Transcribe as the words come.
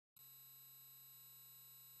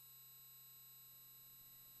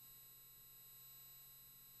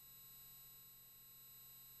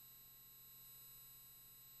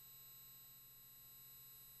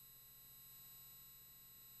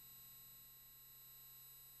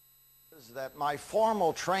is that my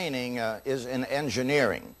formal training is in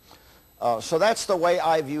engineering. So that's the way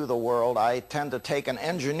I view the world. I tend to take an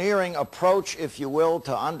engineering approach, if you will,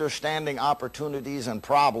 to understanding opportunities and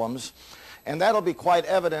problems. And that'll be quite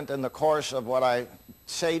evident in the course of what I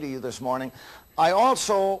say to you this morning. I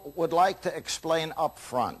also would like to explain up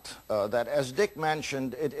front that, as Dick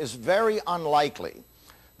mentioned, it is very unlikely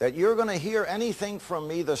that you're going to hear anything from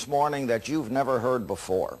me this morning that you've never heard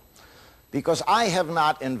before, because I have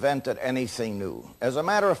not invented anything new. As a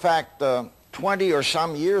matter of fact, 20 or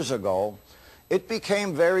some years ago, it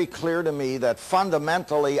became very clear to me that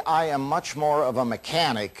fundamentally I am much more of a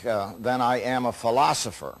mechanic than I am a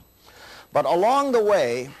philosopher. But along the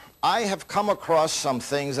way, I have come across some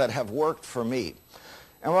things that have worked for me.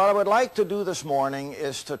 And what I would like to do this morning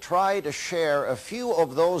is to try to share a few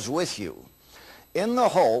of those with you in the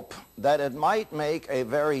hope that it might make a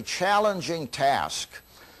very challenging task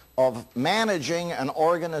of managing an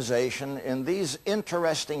organization in these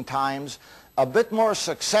interesting times a bit more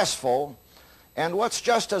successful, and what's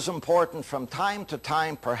just as important, from time to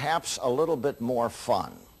time, perhaps a little bit more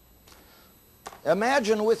fun.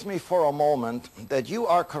 Imagine with me for a moment that you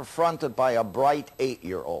are confronted by a bright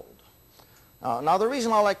 8-year-old. Now the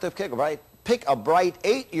reason I like to pick a bright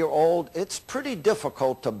 8-year-old, it's pretty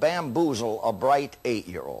difficult to bamboozle a bright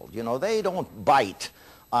 8-year-old. You know, they don't bite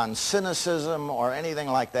on cynicism or anything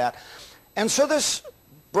like that. And so this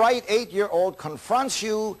bright 8-year-old confronts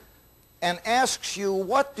you and asks you,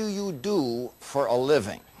 what do you do for a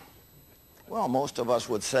living? Well, most of us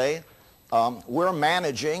would say, we're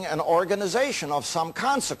managing an organization of some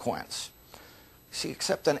consequence. See,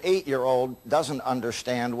 except an 8-year-old doesn't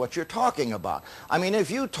understand what you're talking about. I mean, if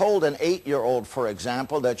you told an 8-year-old, for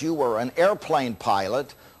example, that you were an airplane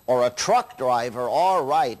pilot or a truck driver, all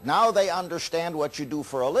right, now they understand what you do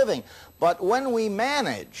for a living. But when we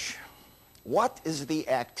manage, what is the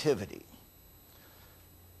activity?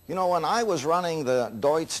 You know, when I was running the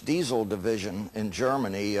Deutz Diesel division in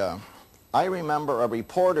Germany, I remember a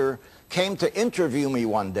reporter came to interview me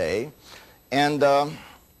one day and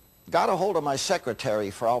got a hold of my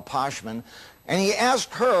secretary, Frau Poschmann, and he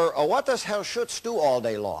asked her, what does Herr Schutz do all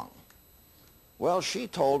day long? Well, she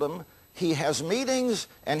told him he has meetings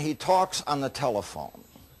and he talks on the telephone.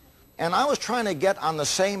 And I was trying to get on the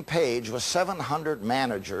same page with 700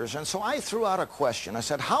 managers, and so I threw out a question. I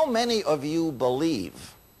said, how many of you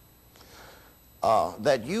believe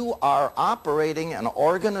that you are operating an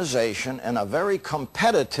organization in a very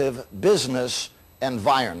competitive business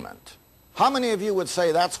environment? How many of you would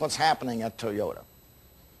say that's what's happening at Toyota?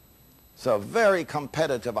 It's a very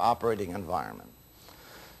competitive operating environment.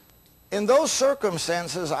 In those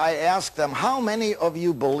circumstances, I asked them, how many of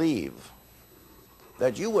you believe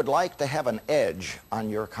that you would like to have an edge on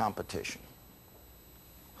your competition?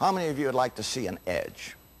 How many of you would like to see an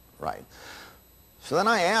edge? Right. So then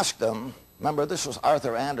I asked them, remember, this was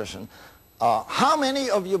Arthur Andersen, how many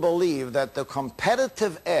of you believe that the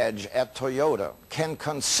competitive edge at Toyota can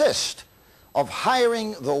consist of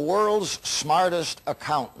hiring the world's smartest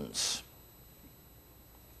accountants?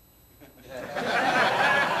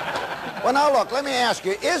 Well, now look, let me ask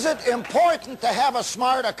you, is it important to have a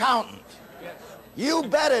smart accountant? Yes. You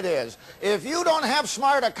bet it is. If you don't have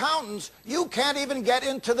smart accountants, you can't even get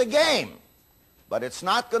into the game. But it's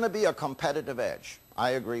not going to be a competitive edge.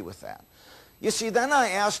 I agree with that. You see, then I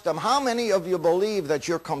asked them, how many of you believe that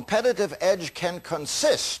your competitive edge can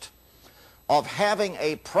consist of having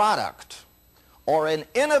a product or an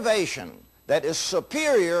innovation that is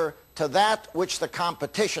superior to that which the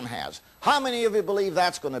competition has? How many of you believe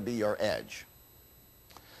that's going to be your edge?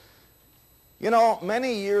 You know,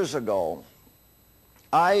 many years ago,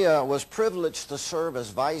 I was privileged to serve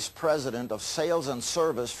as Vice President of Sales and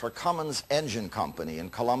Service for Cummins Engine Company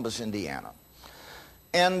in Columbus, Indiana.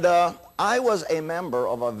 And I was a member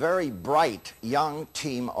of a very bright young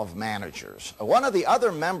team of managers. One of the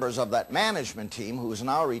other members of that management team, who is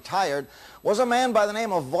now retired, was a man by the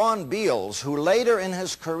name of Vaughn Beals, who later in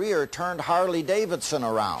his career turned Harley-Davidson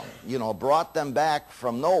around, you know, brought them back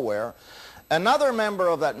from nowhere. Another member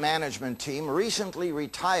of that management team recently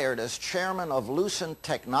retired as chairman of Lucent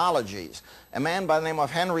Technologies, a man by the name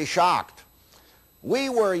of Henry Schacht. We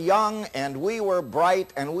were young and we were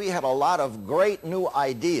bright and we had a lot of great new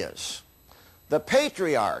ideas. The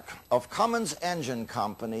patriarch of Cummins Engine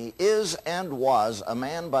Company is and was a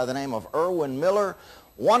man by the name of Irwin Miller,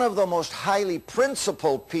 one of the most highly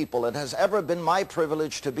principled people it has ever been my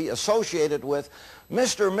privilege to be associated with.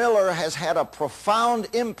 Mr. Miller has had a profound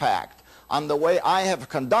impact on the way I have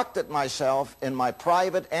conducted myself in my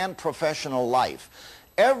private and professional life.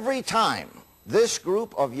 Every time this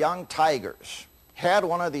group of young tigers had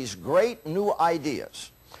one of these great new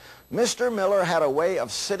ideas, Mr. Miller had a way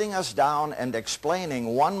of sitting us down and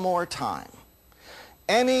explaining one more time,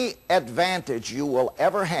 any advantage you will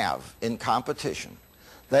ever have in competition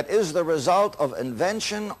that is the result of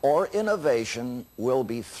invention or innovation will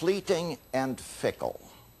be fleeting and fickle.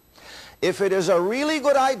 If it is a really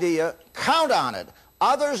good idea, count on it.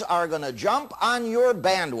 Others are going to jump on your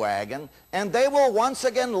bandwagon and they will once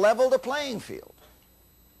again level the playing field.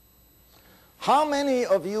 How many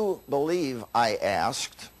of you believe, I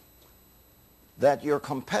asked, that your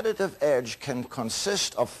competitive edge can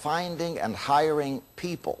consist of finding and hiring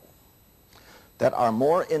people that are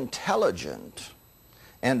more intelligent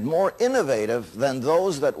and more innovative than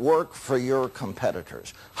those that work for your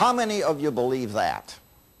competitors? How many of you believe that?